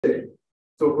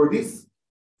So for this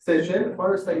session,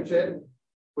 Fireside chat,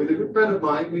 with a good friend of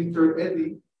mine, Mr.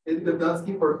 Eddie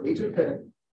Lebdansky for HFN.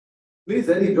 Please,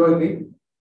 Eddie, join me.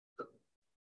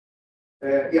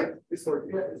 It's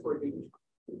working.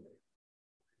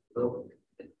 So,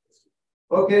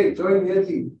 okay, join me,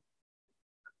 Eddie.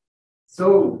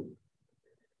 So,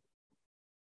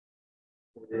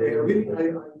 really,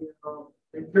 I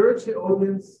encourage the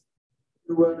audience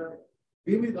to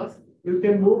be with us. You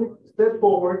can move, step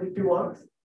forward if you want.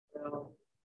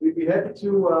 We'd be happy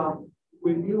to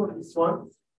with you on this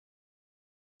one.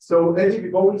 So, Eddie,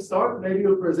 before we start, maybe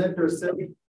you'll present yourself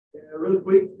real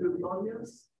quick to the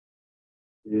audience.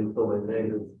 So my name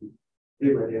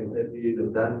is Eddie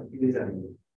Lebdansky.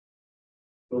 I'm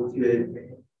associate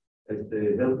at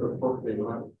the Health of Fox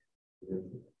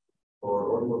for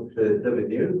almost 7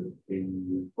 years. We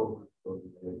focus on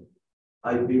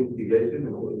IP litigation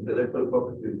and intellectual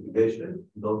property litigation,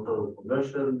 and also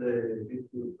commercial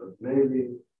issues, but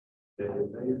mainly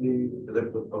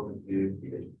intellectual property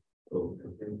litigation. So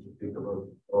I can think about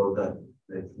all that.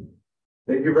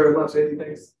 Thank you very much, Eddie.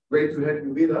 Thanks. Great to have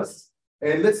you with us.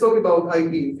 And let's talk about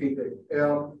IP in FinTech.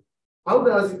 How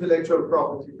does intellectual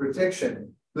property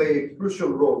protection play a crucial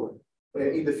role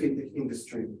in the FinTech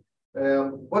industry?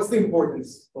 What's the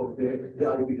importance of the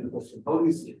IP protection? How do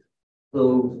you see it?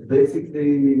 So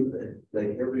basically,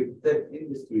 like every tech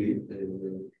industry,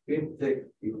 the FinTech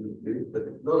industry, the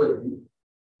technology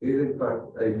is in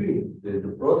fact IP.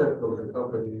 The product of the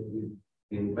company is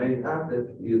the main asset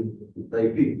is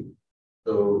IP.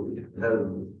 So it has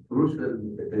crucial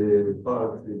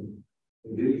parts in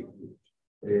this.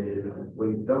 When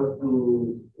it comes to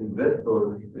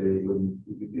investors, when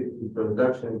we get to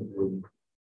transactions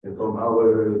from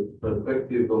our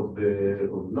perspective of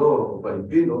law, of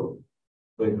IP law,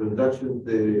 so in transactions,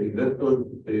 the investors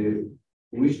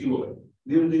wish to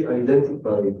clearly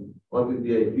identify what is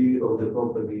the IP of the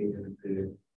company and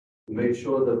to make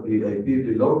sure that the IP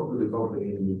belongs to the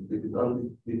company and it is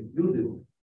undisputed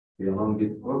among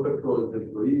its contractors,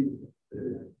 employees,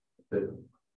 etc.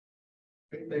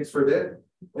 Okay, thanks for that.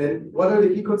 And what are the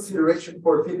key considerations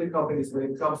for FinTech companies when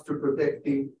it comes to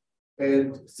protecting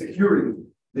and securing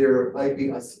their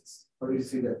IP assets? How do you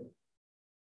see that?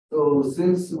 So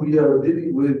since we are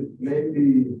dealing with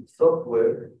mainly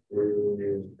software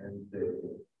and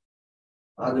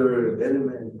other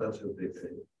elements such as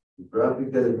the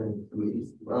graphic elements,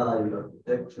 HTML,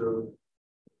 architecture,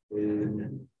 it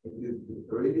is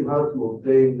really hard to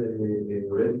obtain a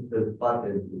registered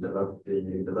patent in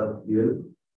the last year.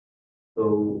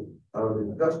 So our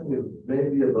discussion is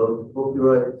mainly about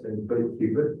copyrights and trade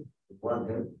secrets on one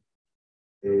hand,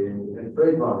 and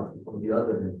trademarks on the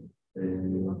other hand.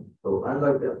 So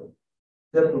unlike that,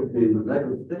 separately in the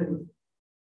United States,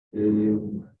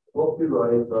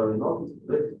 copyrights are not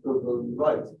registered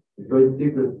rights, trade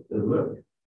secrets as well.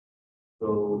 So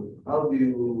how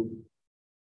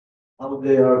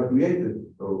they are created?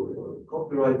 So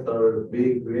copyrights are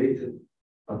being created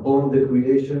upon the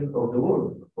creation of the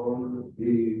work, upon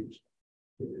the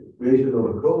creation of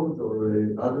a code or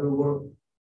other work.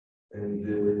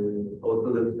 And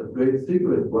also there is a trade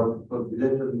secret, one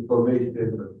confidential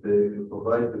information that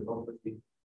provides the company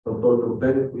some sort of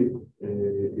benefit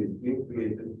is being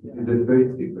created. It is a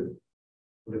trade secret.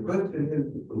 The question is,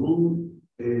 who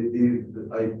these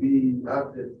IP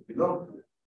assets belong to?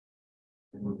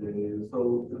 And so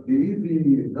the easy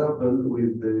example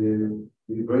with the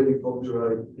Israeli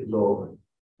copyright law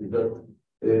is that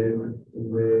in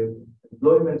the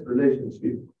employment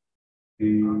relationship, the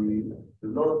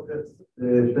law sets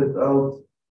out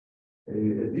a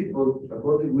default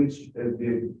according which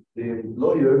the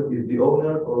employer is the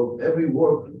owner of every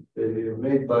work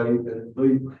made by an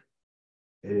employee.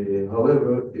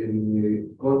 However, in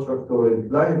the contractor and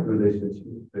client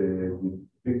relationship, the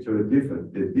picture is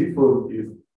different. The default is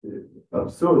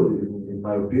absurd, in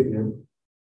my opinion,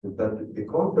 that the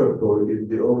contractor is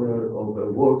the owner of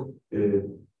a work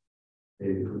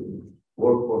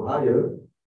for hire,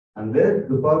 unless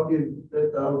the parties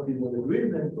set out in an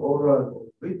agreement or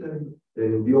written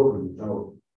the opposite.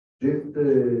 Now, this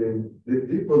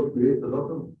default creates a lot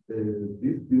of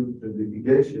disputes and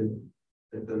litigation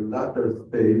at the latter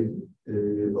stage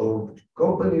of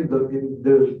companies that in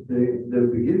their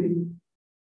beginning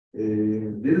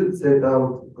didn't set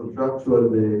out contractual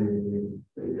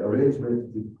arrangements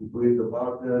between the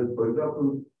partners. For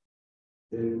example,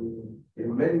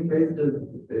 in many cases,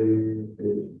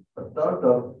 a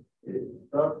startup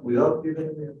starts without even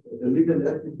a legal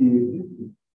entity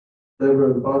existing.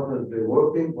 Several partners they're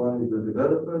working. One is the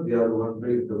developer, the other one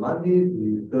brings the money,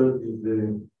 the third is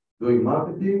the doing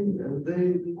marketing, and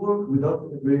they work without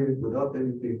an agreement, without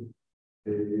anything. A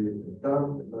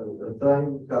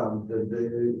time comes that they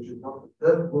should not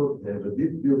successful, they have a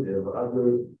dispute, they have other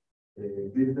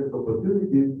business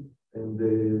opportunities, and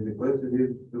the question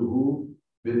is to who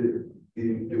will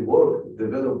the work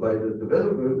developed by the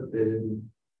developer.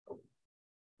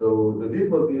 So the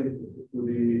default is to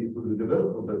the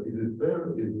developer, but it is fair.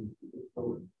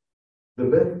 The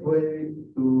best way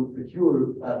to secure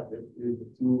assets is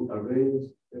to arrange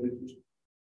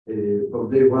from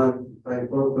day one, sign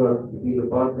contract between the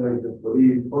partners,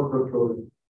 employees, contractors.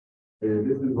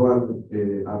 This is one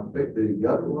aspect. The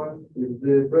other one is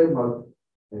the trademark.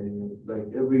 Like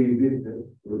every business,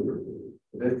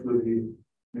 eventually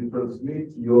you transmit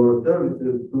your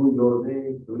services to your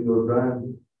name, to your brand.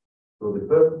 So the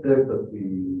first step that we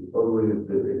always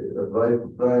advise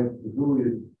clients to do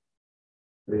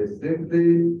is simply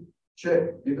check,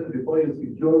 even before you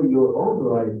secure your own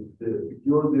rights,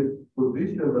 secure the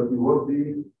position that you won't be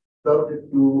subject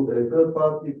to a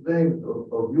third-party claims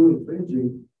of you infringing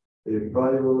a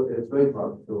prior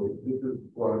trademark. So this is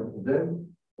one. And then,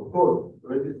 of course,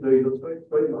 register your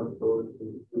trademark, so it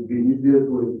will be easier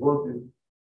to enforce it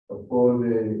upon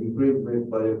infringement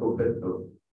by a competitor.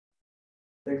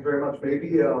 Thanks very much. Maybe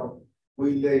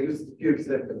we'll use a few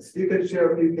examples. You can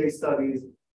share a few case studies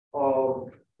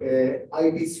of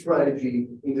IP strategy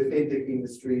in the fintech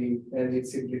industry and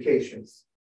its implications,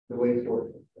 the way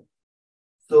forward.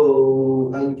 So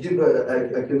I'll give,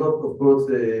 I cannot, of course,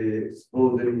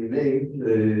 expose any names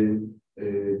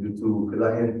due to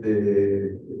client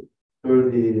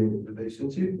early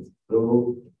relationships. So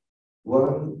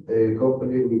one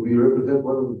company, we represent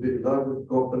one of the largest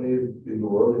companies in the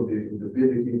world in the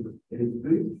fintech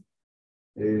industry.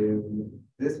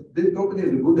 This company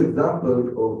is a good example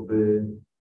of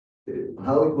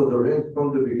how it was arranged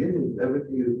from the beginning.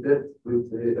 Everything is set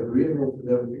with agreements and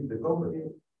everything. The company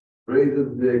raises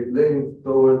the claims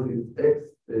towards its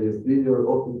ex-senior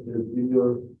officers,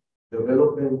 senior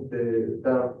development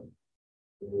staff,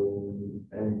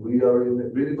 and we are in a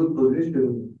really good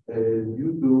position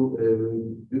due to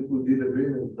this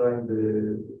agreement signed in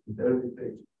the early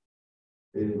stage.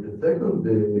 The second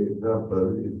example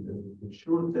is an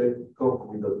insurtech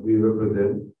company that we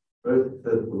represent, very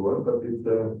successful one, but it's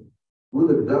a good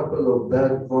example of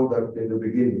bad conduct in the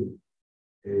beginning.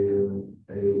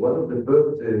 One of the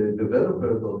first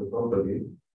developers of the company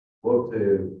worked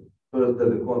first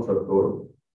as a contractor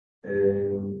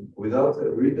without a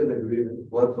written agreement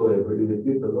whatsoever. He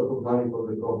received a lot of money from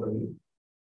the company.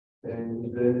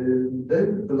 And then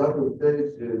at the latter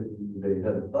stage, they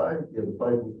had a fight. He had a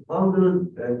fight with the founders,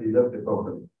 and he left the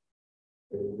company.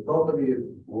 The company is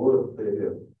worth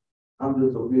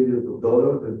hundreds of millions of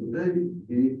dollars, and today,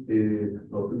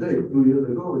 not today, 2 years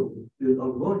ago, it's still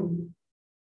ongoing,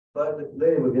 filed a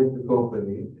claim against the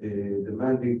company,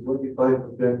 demanding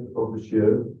 25% of the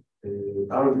shares,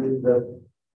 arguing that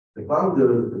the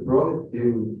founders promised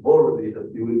him orally that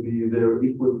he will be their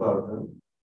equal partner.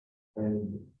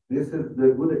 And this is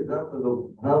a good example of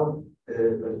how a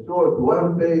short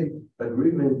one-page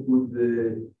agreement would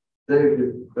save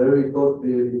this very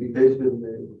costly litigation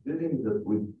proceedings that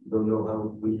we don't know how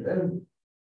it will end.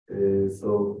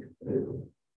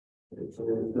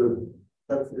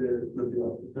 That's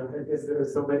I guess there are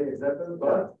so many examples,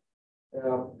 but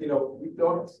we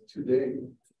talked today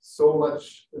so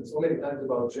many times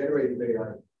about generative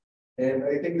AI, and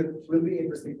I think it will be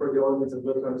interesting for the audience as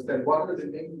well to understand what are the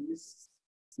main risks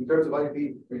in terms of IP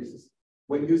increases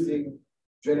when using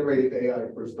generative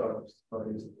AI for startups.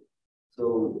 So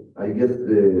I guess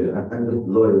I'm just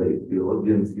loyal if the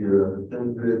audience here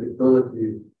understands the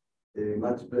technology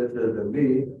much better than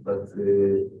me, but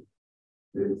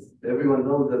everyone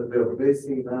knows that we are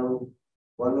facing now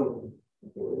one of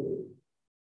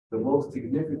the most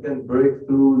significant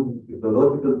breakthroughs,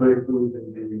 technological breakthroughs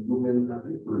in the human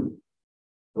history.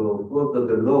 So of course that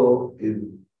the law is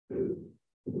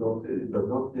does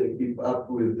not keep up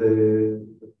with the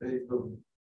pace of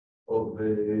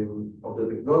the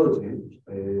technology,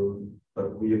 but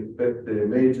we expect a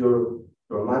major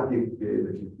dramatic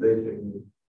legislation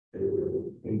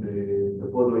in the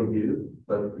following years.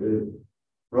 But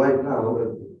right now,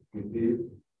 as we see,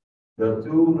 there are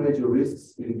two major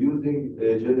risks in using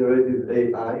generative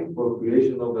AI for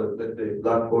creation of a, let's say,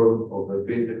 platform of a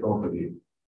fintech company.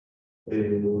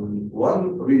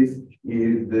 One risk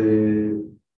is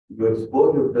you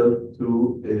expose yourself to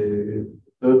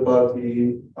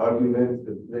third-party arguments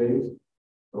and claims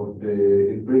of the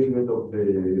infringement of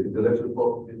the intellectual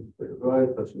property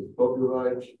rights, such as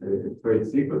copyright, trade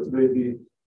secrets maybe,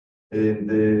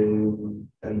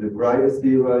 and the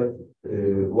privacy right.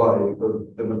 Why? Because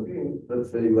the machine,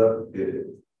 let's say you have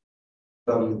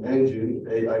some engine,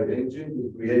 AI engine,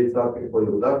 to create something for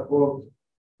your platform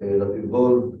that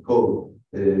involves code.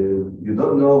 You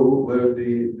don't know where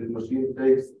the machine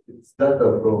takes its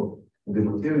data from, the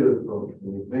material from.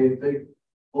 It may take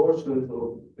portions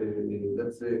of,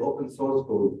 let's say, open source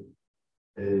code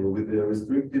with a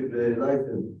restrictive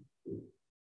license,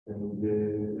 and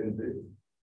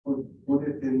put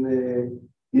it in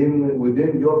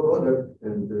within your product,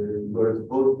 and you are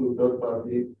exposed to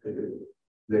third-party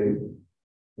data.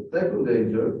 The second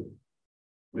danger,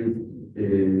 which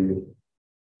is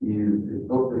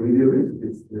not really a risk,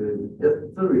 it's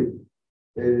a risk.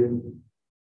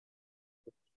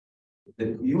 The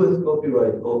U.S.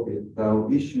 Copyright Office now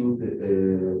issued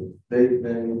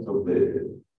statements of the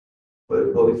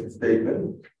policy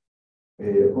statement,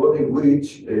 according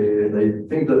which, and I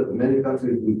think that many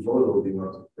countries will follow the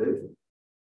United States,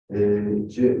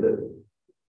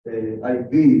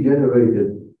 IP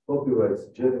generated, copyrights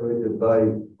generated by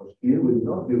machine will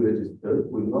not be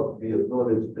registered, will not be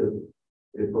acknowledged as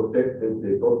protected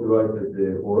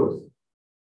copyrighted works,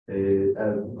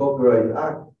 and Copyright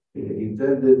Act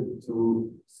intended to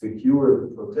secure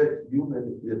and protect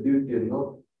human creativity and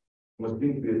not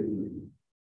machine creativity.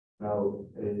 Now,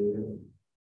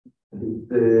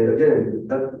 again,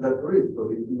 that's risk.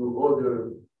 So if you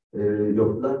order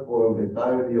your platform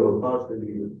entirely or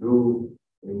partially through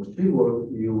machine work,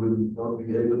 you will not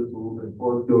be able to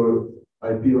enforce your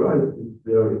IP rights if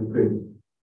they are infringed.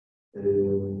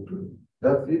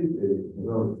 That's it. It's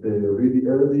really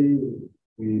early.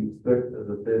 We expect, as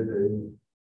I said,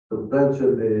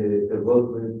 substantial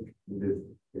involvement in this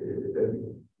area.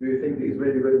 Do you think the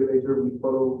Israeli regulator will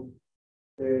follow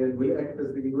and will act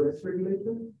as the US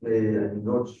regulator? I'm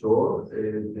not sure.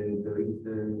 There is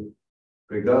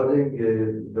regarding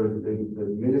the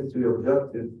Ministry of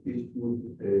Justice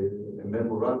issued a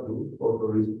memorandum also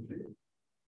recently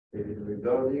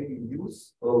regarding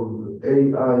use of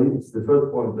AI. It's the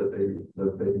first point that they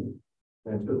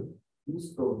mentioned.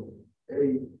 Use of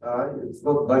AI, it's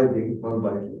not binding,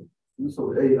 non-binding. Use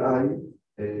of AI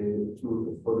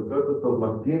for the purpose of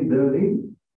machine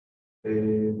learning.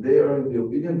 They are in the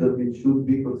opinion that it should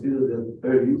be considered as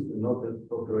fair use and not as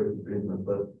copyright infringement,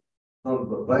 but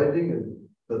non-binding and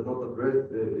does not address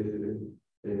the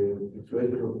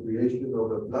situation of creation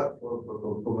of a platform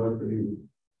for commercial use.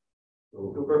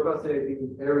 Super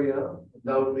fascinating area,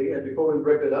 undoubtedly. And before we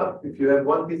wrap it up, if you have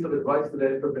one piece of advice to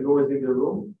the entrepreneurs in the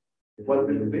room, what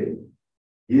will it be?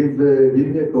 Give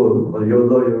me a call or your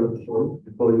lawyer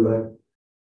before you act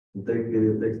and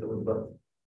take some advice.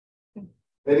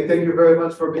 Benny, thank you very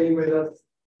much for being with us.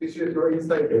 Appreciate your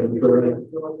insight.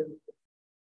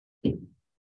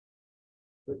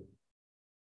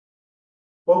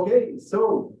 Okay,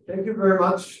 so thank you very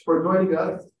much for joining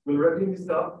us. We're wrapping this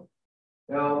up.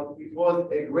 It was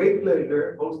a great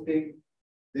pleasure hosting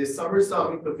the Summer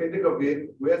Summit of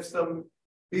FinTech-Aviv. We have some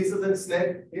pieces and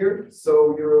snacks here,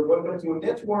 so you're welcome to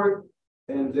network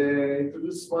and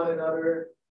introduce one another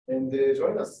and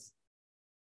join us.